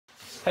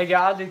Hey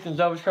guys, Ethan's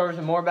Elvis Covers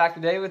and more back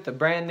today with a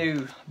brand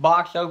new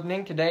box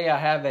opening. Today I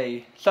have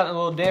something a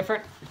little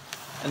different,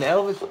 an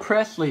Elvis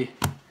Presley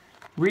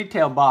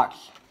retail box.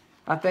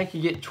 I think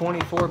you get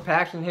 24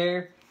 packs in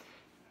here.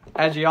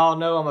 As you all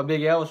know, I'm a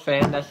big Elvis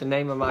fan. That's the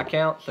name of my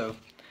account, so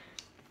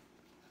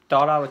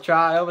thought I would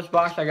try Elvis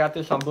box. I got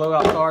this on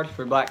blowout cards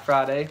for Black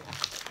Friday.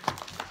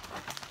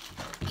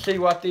 See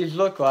what these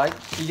look like.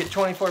 You get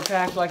 24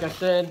 packs, like I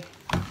said.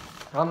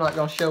 I'm not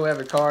going to show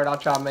every card. I'll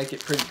try to make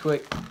it pretty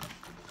quick.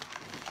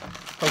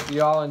 Hope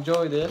you all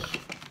enjoy this.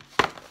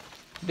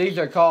 These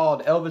are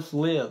called Elvis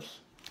Lives.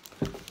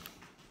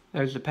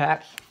 There's the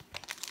packs.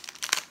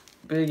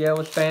 Big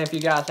Elvis fan. If you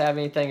guys have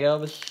anything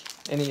Elvis,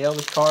 any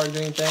Elvis cards or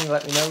anything,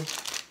 let me know.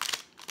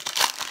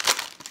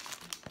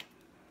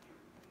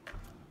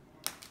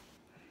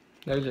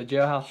 There's a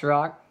Jailhouse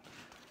Rock.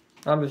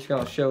 I'm just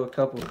going to show a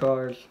couple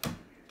cards.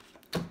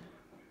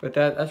 But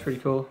that's pretty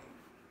cool.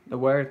 The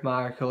Where's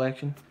My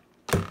collection.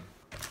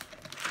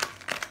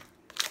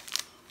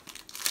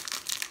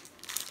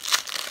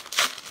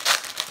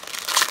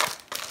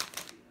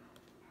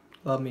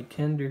 Love Me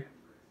Tender.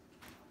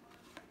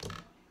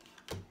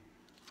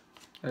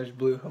 There's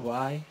Blue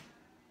Hawaii.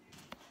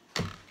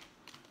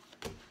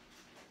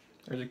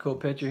 There's a cool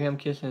picture of him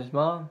kissing his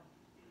mom.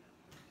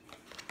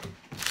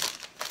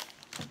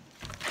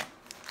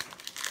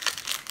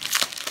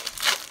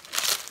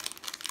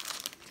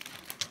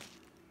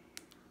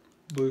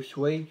 Blue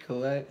Suede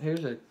collect.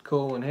 Here's a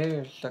cool one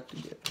here stuck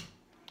together.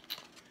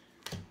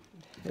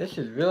 This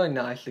is really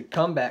nice. The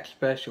comeback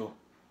special.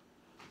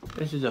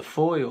 This is a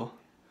foil.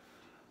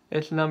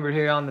 It's numbered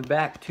here on the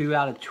back, 2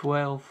 out of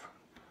 12.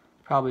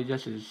 Probably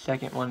just the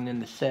second one in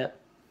the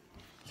set.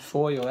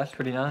 Foil, that's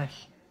pretty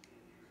nice.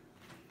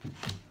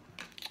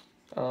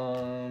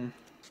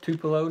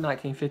 Tupelo,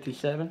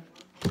 1957.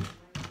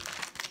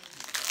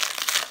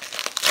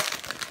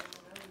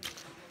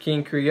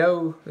 King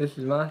Creole, that's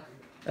my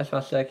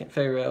second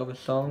favorite Elvis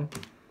song.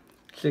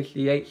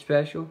 68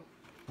 special.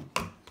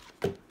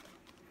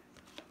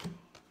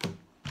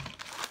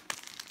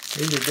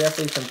 These are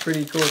definitely some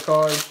pretty cool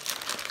cards.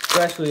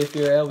 Especially if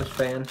you're an Elvis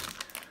fan.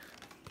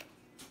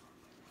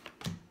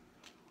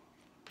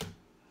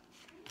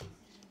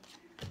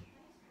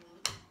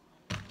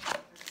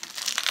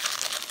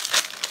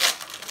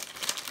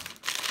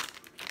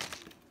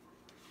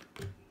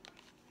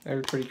 There's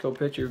a pretty cool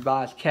picture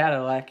by his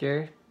Cadillac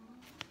here.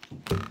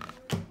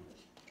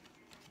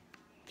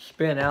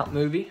 Spin Out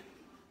movie.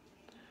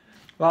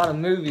 A lot of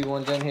movie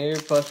ones in here,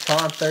 plus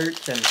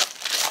concerts and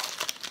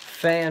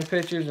fan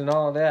pictures and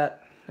all that.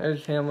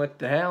 There's him with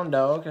the hound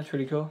dog. That's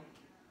pretty cool.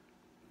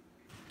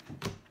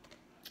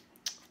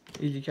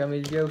 Easy Come,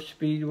 Easy Go,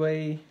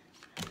 Speedway.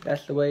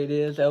 That's the way it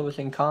is. Elvis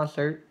in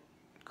concert.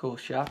 Cool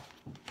shot.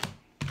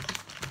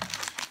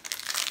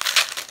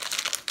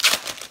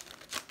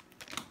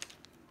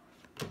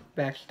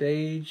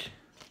 Backstage.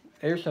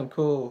 There's some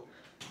cool,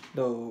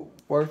 the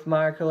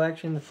Worthmeyer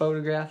collection, the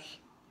photographs.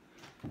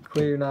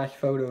 Clear, nice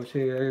photos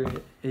here.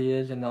 There he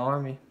is in the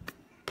Army.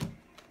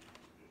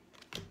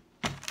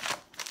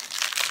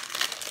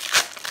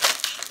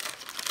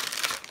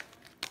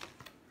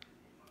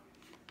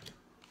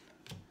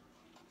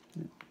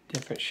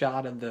 Different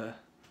shot of the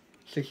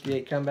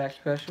 68 comeback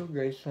special,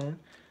 Graceland.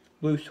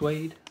 Blue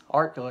Suede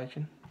art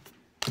collection.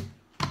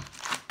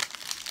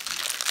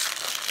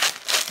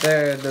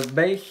 There, the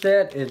base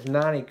set is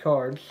 90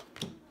 cards.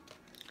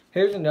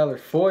 Here's another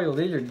foil.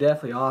 These are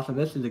definitely awesome.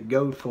 This is a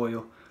gold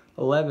foil,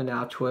 11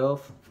 out of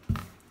 12.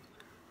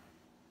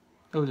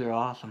 Those are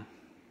awesome.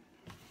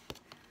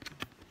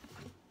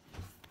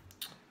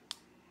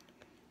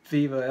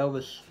 Viva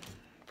Elvis,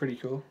 pretty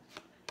cool.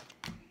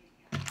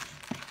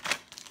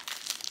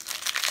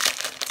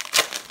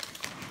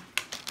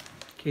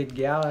 Kid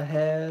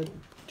Galahad,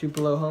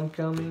 Tupelo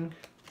Homecoming.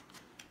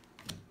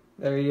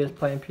 There he is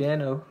playing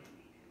piano.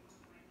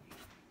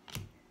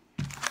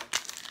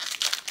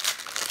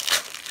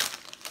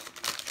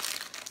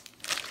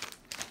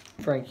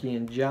 Frankie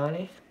and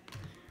Johnny.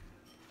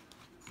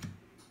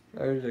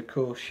 There's a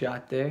cool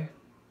shot there.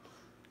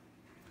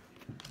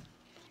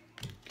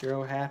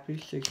 Girl Happy,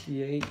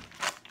 68.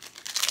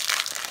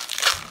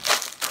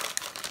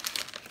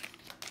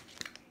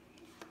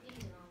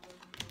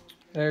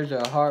 There's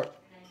a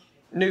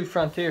New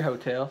Frontier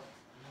Hotel.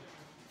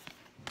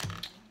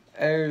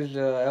 There's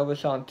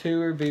Elvis on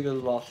Tour, Viva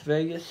Las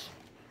Vegas.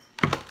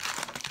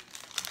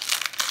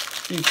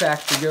 Few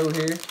packs to go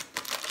here.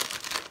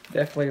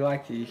 Definitely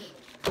like these.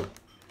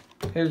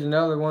 Here's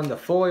another one, the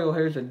foil.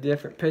 Here's a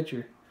different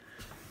picture.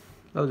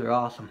 Those are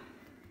awesome.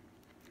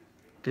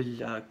 This is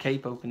a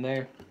cape open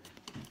there.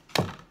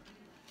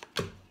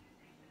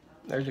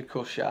 There's a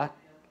cool shot.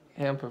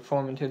 Him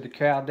performing to the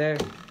crowd there.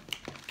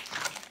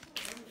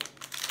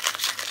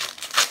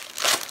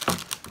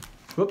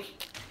 Whoops.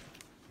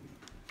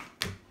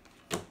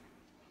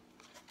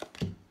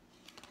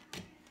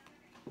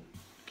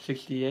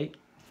 '68.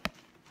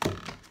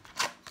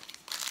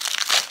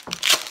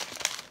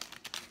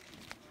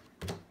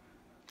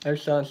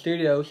 There's Sun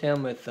Studios,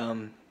 him with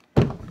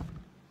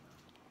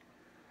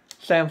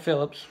Sam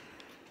Phillips.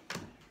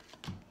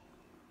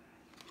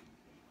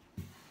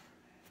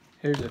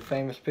 Here's a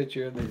famous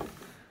picture of the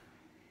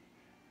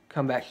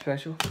comeback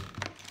special.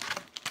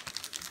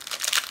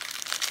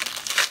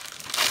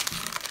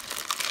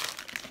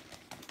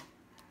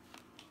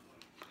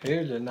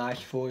 Here's a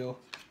nice foil,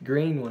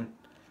 green one,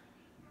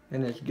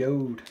 and it's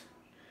gold.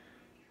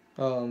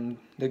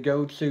 The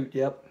gold suit,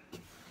 yep,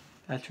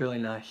 that's really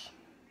nice.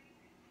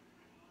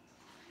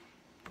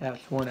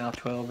 That's 1 out of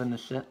 12 in the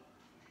set.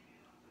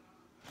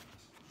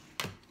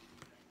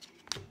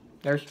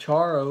 There's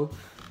Charo,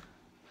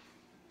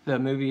 the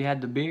movie he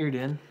had the beard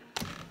in.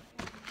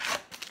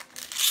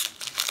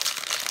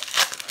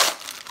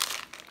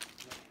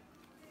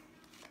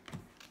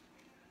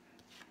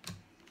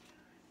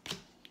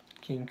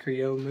 King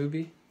Creole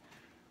movies.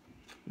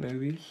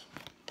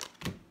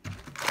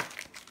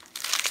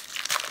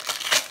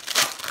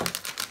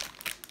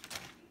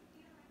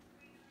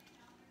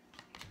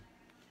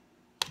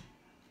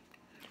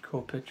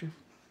 Cool picture.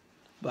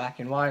 Black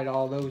and white,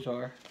 all those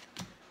are.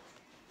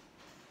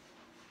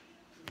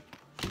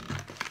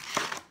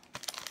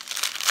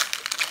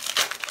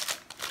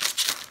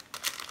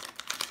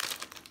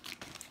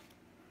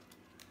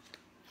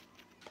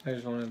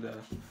 There's one of the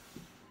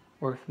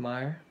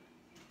Worthmeyer.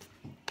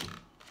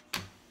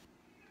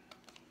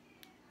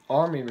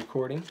 Army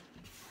recording.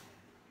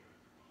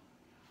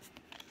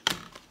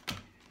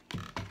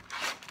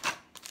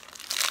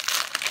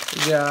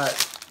 We got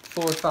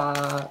 4 or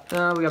 5,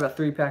 no, we got about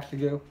 3 packs to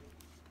go.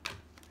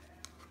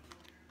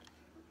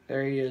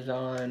 There he is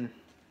on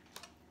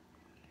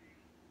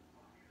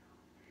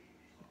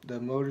the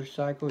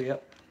motorcycle,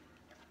 yep.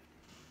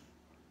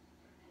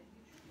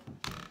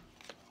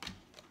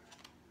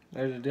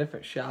 There's a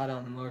different shot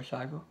on the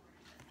motorcycle.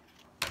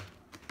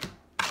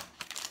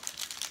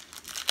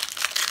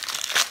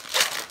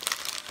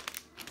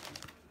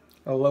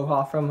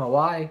 Aloha from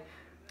Hawaii,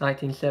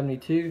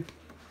 1972,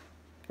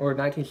 or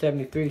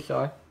 1973,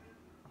 sorry.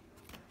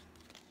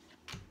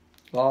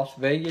 Las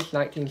Vegas,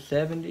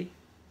 1970.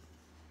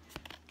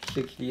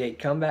 68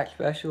 comeback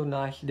special,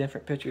 nice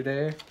different picture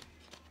there.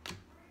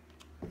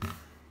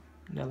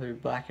 Another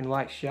black and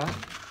white shot.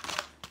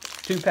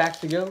 2 packs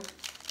to go.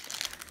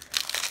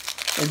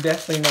 They're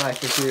definitely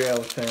nice if you're an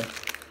Elvis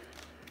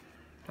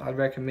fan. I'd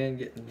recommend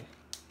getting it.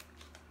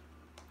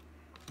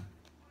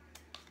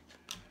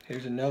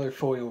 Here's another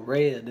foil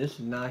red. This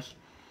is nice.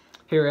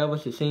 Here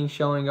Elvis is seen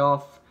showing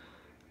off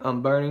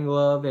burning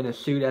love in a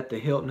suit at the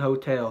Hilton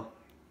Hotel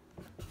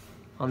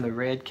on the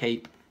red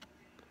cape.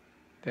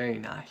 Very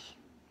nice.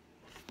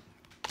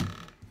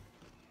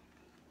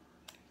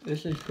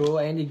 This is cool.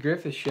 Andy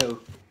Griffith Show.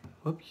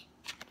 Whoops.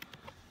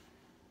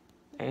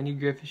 Andy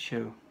Griffith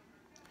Show.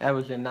 That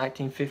was in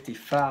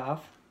 1955.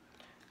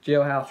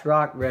 Jailhouse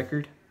Rock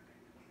record.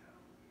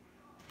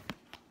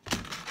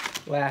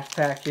 Last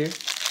pack here.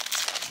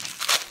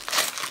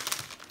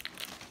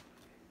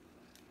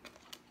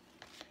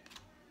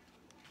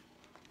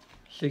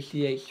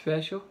 '68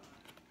 special.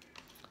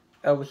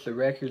 Elvis the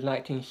Record's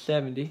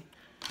 1970.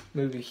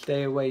 Movie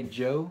Stay Away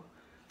Joe.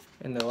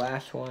 And the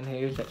last one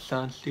here is at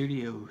Sun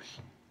Studios.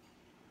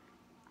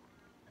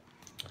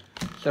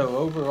 So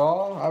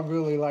overall, I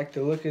really like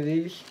the look of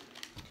these.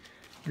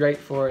 Great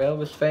for an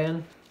Elvis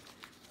fan.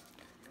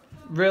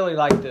 Really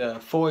like the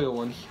foil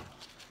ones.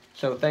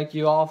 So thank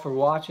you all for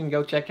watching.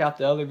 Go check out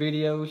the other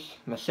videos,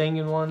 my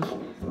singing ones,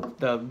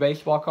 the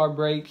baseball card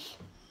breaks,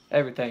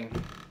 everything.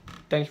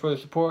 Thanks for the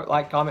support.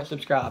 Like, comment,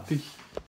 subscribe. Peace.